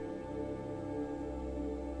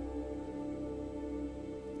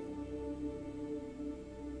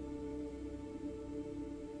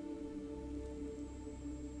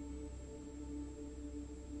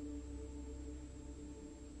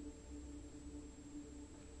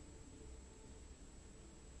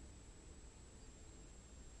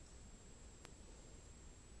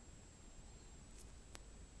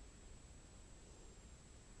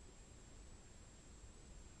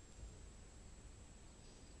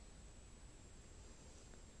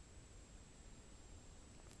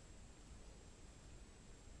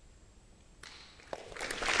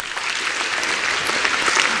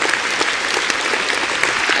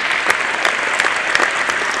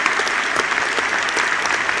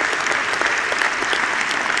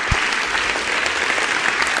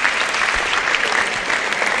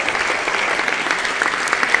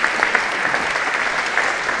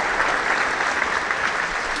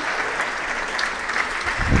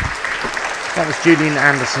That was Julian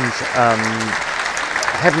Anderson's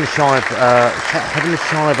Heaven Shy of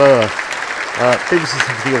Earth. BBC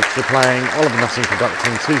Symphony Orchestra playing, Oliver Nussing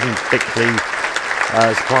conducting, Susan Bickley,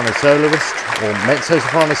 soprano soloist, or mezzo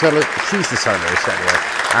soprano soloist. She's the soloist anyway,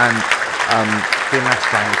 and the mass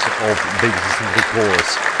of BBC Symphony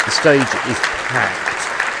Chorus. The stage is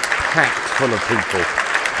packed full of people,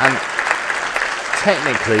 and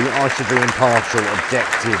technically I should be impartial,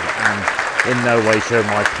 objective, and in no way show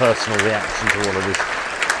my personal reaction to all of this,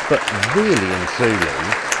 but really and truly,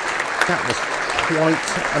 that was quite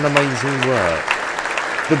an amazing work.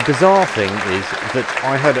 The bizarre thing is that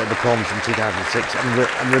I heard it at the Proms in 2006 and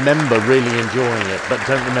remember really enjoying it, but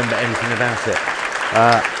don't remember anything about it.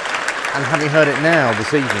 And having heard it now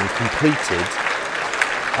this evening completed,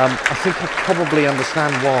 I think I probably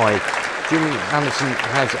understand why. Julian Anderson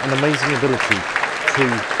has an amazing ability to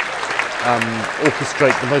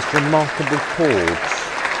orchestrate the most remarkable chords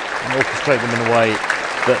and orchestrate them in a way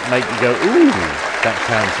that make you go, ooh, that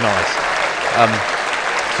sounds nice.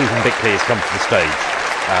 Susan Bickley has come to the stage.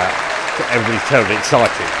 Everybody's terribly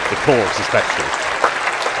excited, the chorus especially.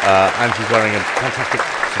 And she's wearing a fantastic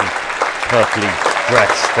sort of purpley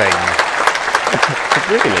dress thing.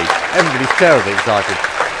 Really, everybody's terribly excited.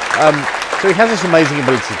 So he has this amazing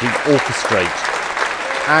ability to orchestrate,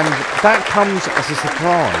 and that comes as a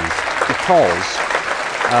surprise because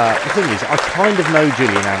the thing is, I kind of know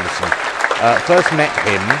Julian Anderson. First met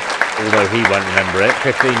him, although he won't remember it,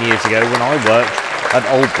 15 years ago when I worked at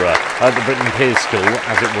Aldborough, at the Britten Peers School,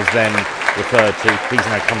 as it was then referred to. He's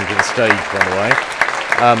now coming to the stage, by the way.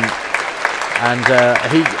 And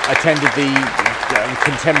he attended the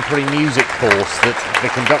contemporary music course that the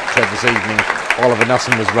conductor this evening, Oliver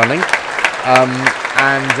Nussing, was running.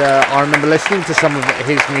 And I remember listening to some of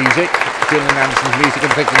his music, Julian Anderson's music,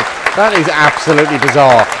 and thinking, that is absolutely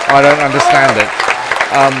bizarre. I don't understand it.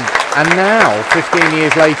 And now, 15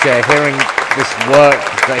 years later, hearing this work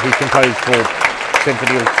that he composed for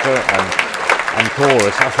Symphony Orchestra and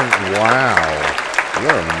Chorus, I think, wow,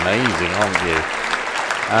 you're amazing, aren't you?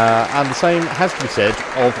 And the same has to be said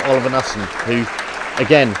of Oliver Nussing, who,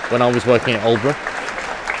 again, when I was working at Aldborough,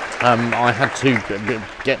 I had to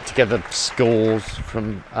get together scores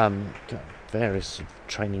from various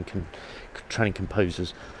training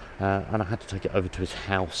composers, and I had to take it over to his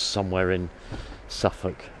house somewhere in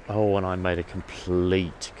Suffolk. Oh, and I made a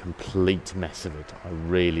complete mess of it. I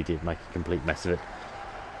really did make a complete mess of it.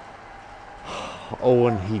 Oh,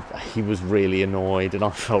 and he was really annoyed, and I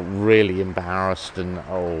felt really embarrassed, and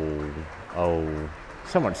oh,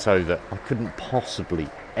 so much so that I couldn't possibly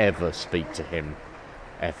ever speak to him,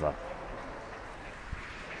 ever.